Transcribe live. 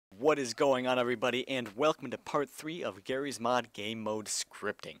What is going on, everybody, and welcome to part 3 of Gary's Mod Gamemode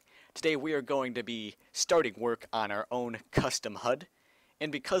scripting. Today we are going to be starting work on our own custom HUD,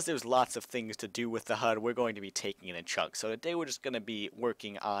 and because there's lots of things to do with the HUD, we're going to be taking it in chunks. So today we're just going to be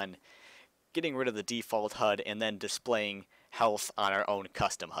working on getting rid of the default HUD and then displaying health on our own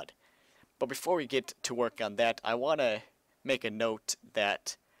custom HUD. But before we get to work on that, I want to make a note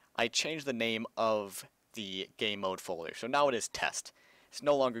that I changed the name of the game mode folder. So now it is test. It's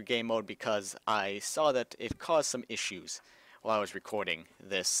no longer game mode because I saw that it caused some issues while I was recording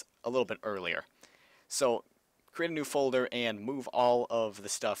this a little bit earlier. So create a new folder and move all of the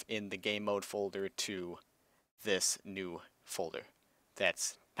stuff in the game mode folder to this new folder.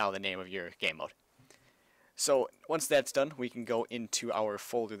 That's now the name of your game mode. So once that's done, we can go into our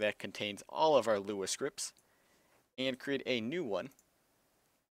folder that contains all of our Lua scripts and create a new one.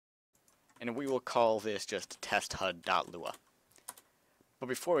 And we will call this just testhud.lua. But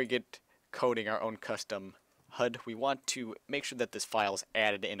before we get coding our own custom HUD, we want to make sure that this file is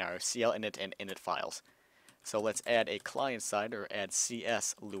added in our clinit and init files. So let's add a client side, or add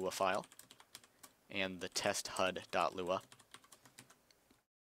cs lua file, and the testhud.lua.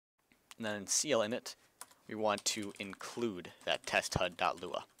 And then in clinit, we want to include that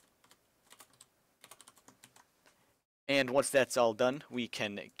testhud.lua. And once that's all done, we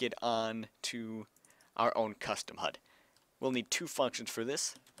can get on to our own custom HUD. We'll need two functions for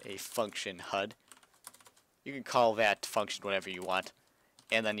this, a function HUD. You can call that function whatever you want,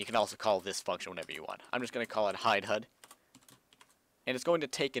 and then you can also call this function whatever you want. I'm just going to call it hide HUD, and it's going to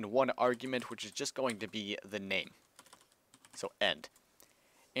take in one argument, which is just going to be the name, so end.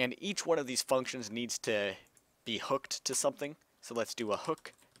 And each one of these functions needs to be hooked to something, so let's do a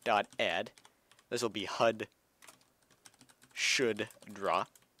hook.add. This will be HUD should draw,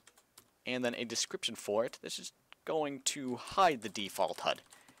 and then a description for it. This is going to hide the default HUD,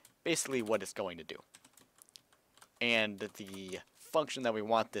 basically what it's going to do. And the function that we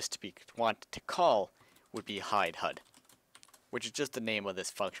want this to call would be hide HUD, which is just the name of this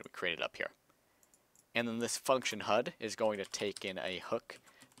function we created up here. And then this function HUD is going to take in a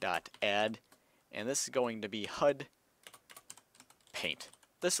hook.add, and this is going to be HUD paint.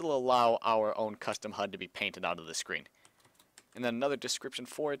 This will allow our own custom HUD to be painted onto the screen. And then another description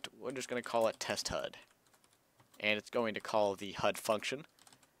for it, we're just going to call it test HUD. And it's going to call the HUD function,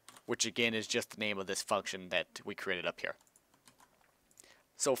 which again is just the name of this function that we created up here.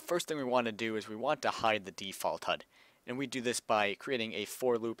 So first thing we want to do is we want to hide the default HUD. And we do this by creating a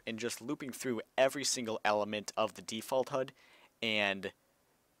for loop and just looping through every single element of the default HUD and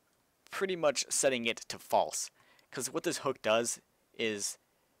pretty much setting it to false. Because what this hook does is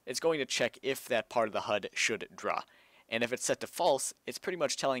it's going to check if that part of the HUD should draw. And if it's set to false, it's pretty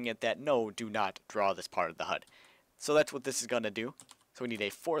much telling it that no, do not draw this part of the HUD. So that's what this is going to do. So we need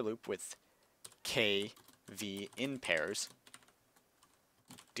a for loop with k, v in pairs,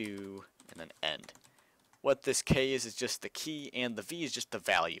 do, and then end. What this k is just the key, and the v is just the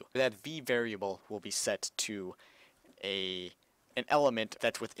value. That v variable will be set to an element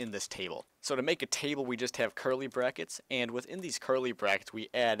that's within this table. So to make a table, we just have curly brackets, and within these curly brackets, we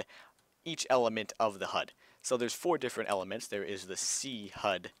add each element of the HUD. So there's 4 different elements. There is the C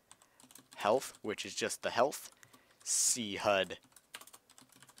HUD health, which is just the health, C HUD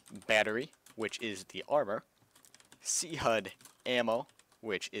battery, which is the armor, C HUD ammo,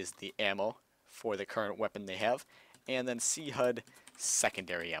 which is the ammo for the current weapon they have, and then C HUD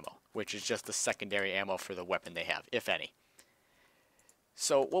secondary ammo, which is just the secondary ammo for the weapon they have, if any.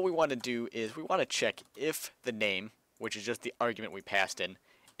 So what we want to do is we want to check if the name, which is just the argument we passed in,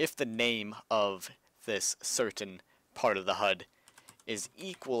 if the name of this certain part of the HUD is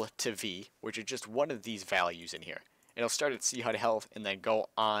equal to V, which is just one of these values in here. It'll start at C HUD health and then go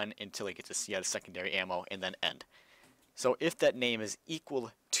on until it gets to C HUD secondary ammo and then end. So if that name is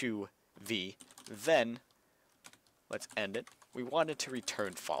equal to V, then let's end it. We want it to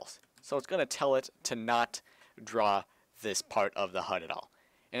return false. So it's going to tell it to not draw this part of the HUD at all.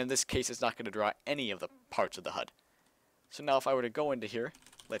 And in this case, it's not going to draw any of the parts of the HUD. So now if I were to go into here,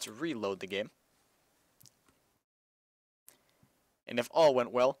 let's reload the game. And if all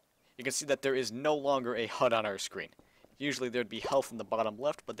went well, you can see that there is no longer a HUD on our screen. Usually there'd be health in the bottom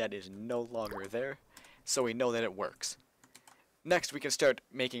left, but that is no longer there, so we know that it works. Next, we can start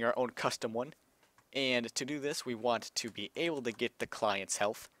making our own custom one, and to do this, we want to be able to get the client's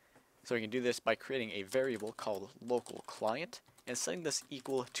health. So we can do this by creating a variable called local client, and setting this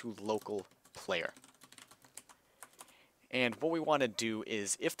equal to local player. And what we want to do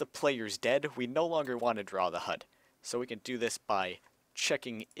is, if the player's dead, we no longer want to draw the HUD. So we can do this by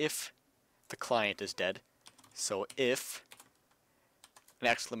checking if the client is dead. So if an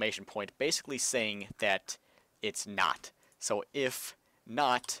exclamation point, basically saying that it's not. So if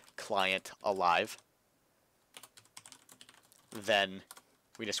not client alive, then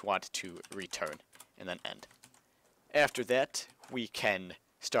we just want to return and then end. After that, we can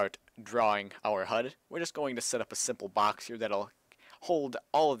start drawing our HUD. We're just going to set up a simple box here that'll hold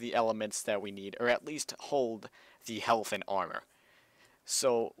all of the elements that we need, or at least hold the health and armor.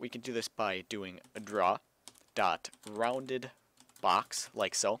 So we can do this by doing a draw dot rounded box,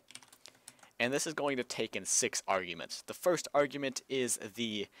 like so. And this is going to take in 6 arguments. The first argument is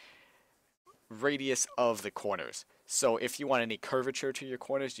the radius of the corners. So if you want any curvature to your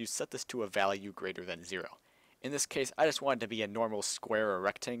corners, you set this to a value greater than 0. In this case, I just want it to be a normal square or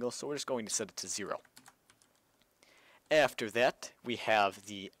rectangle, so we're just going to set it to 0. After that, we have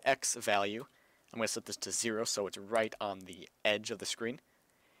the X value. I'm going to set this to 0, so it's right on the edge of the screen.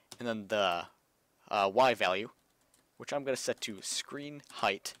 And then the Y value, which I'm going to set to screen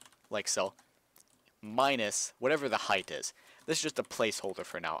height, like so, minus whatever the height is. This is just a placeholder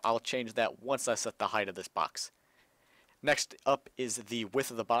for now. I'll change that once I set the height of this box. Next up is the width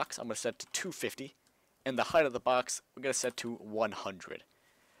of the box. I'm going to set to 250. And the height of the box, we're going to set to 100.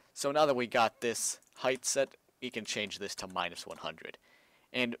 So now that we got this height set, we can change this to minus 100.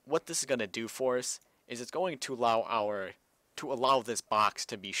 And what this is going to do for us is it's going to allow this box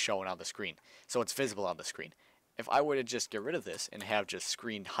to be shown on the screen, so it's visible on the screen. If I were to just get rid of this and have just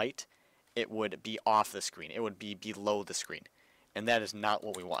screen height, it would be off the screen. It would be below the screen, and that is not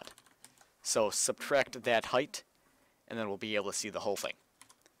what we want. So subtract that height, and then we'll be able to see the whole thing.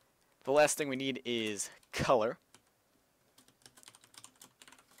 The last thing we need is color.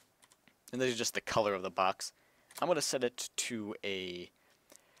 And this is just the color of the box. I'm going to set it to a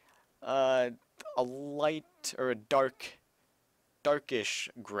light or a darkish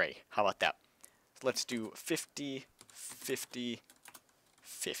gray. How about that? So let's do 50, 50,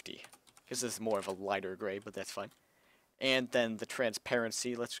 50. Because this is more of a lighter gray, but that's fine. And then the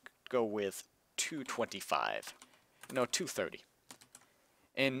transparency, let's go with 225. No, 230.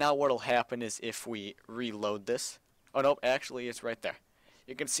 And now what'll happen is if we reload this, oh no, actually it's right there.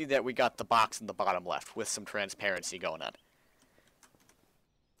 You can see that we got the box in the bottom left with some transparency going on.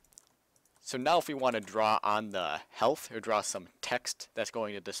 So now if we want to draw on the health, or draw some text that's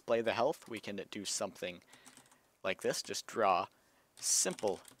going to display the health, we can do something like this. Just draw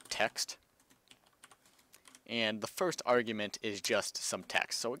simple text. And the first argument is just some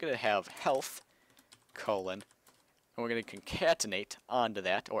text. So we're going to have health, colon, and we're going to concatenate onto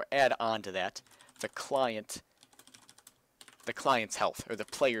that, or add onto that, the client's health, or the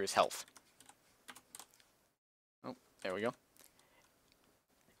player's health. Oh, there we go.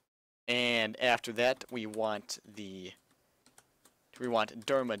 And after that, we want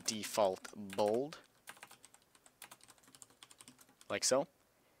Derma default bold, like so.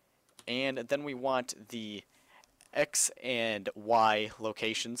 And then we want the X and Y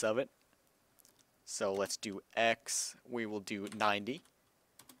locations of it. So let's do X, we will do 90.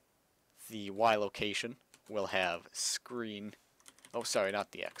 The Y location will have screen, oh sorry,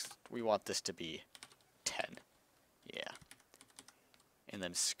 not the X. We want this to be 10. Yeah. And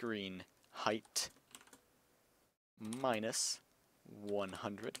then screen height minus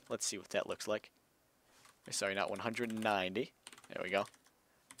 100. Let's see what that looks like. Sorry, not 190. There we go.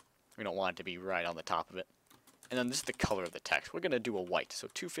 We don't want it to be right on the top of it. And then this is the color of the text. We're going to do a white. So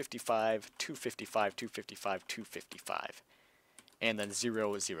 255, 255, 255, 255. And then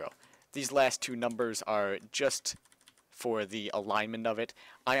 0, 0. These last two numbers are just for the alignment of it.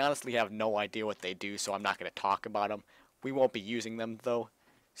 I honestly have no idea what they do, so I'm not going to talk about them. We won't be using them, though.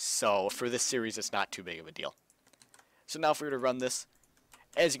 So for this series, it's not too big of a deal. So now if we were to run this,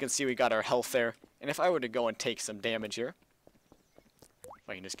 as you can see, we got our health there. And if I were to go and take some damage here, if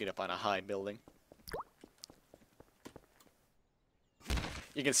I can just get up on a high building,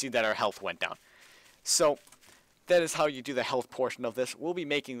 you can see that our health went down. So that is how you do the health portion of this. We'll be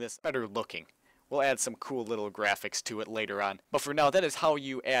making this better looking. We'll add some cool little graphics to it later on. But for now, that is how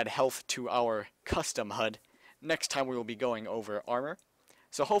you add health to our custom HUD. Next time we will be going over armor.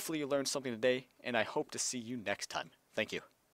 So hopefully you learned something today, and I hope to see you next time. Thank you.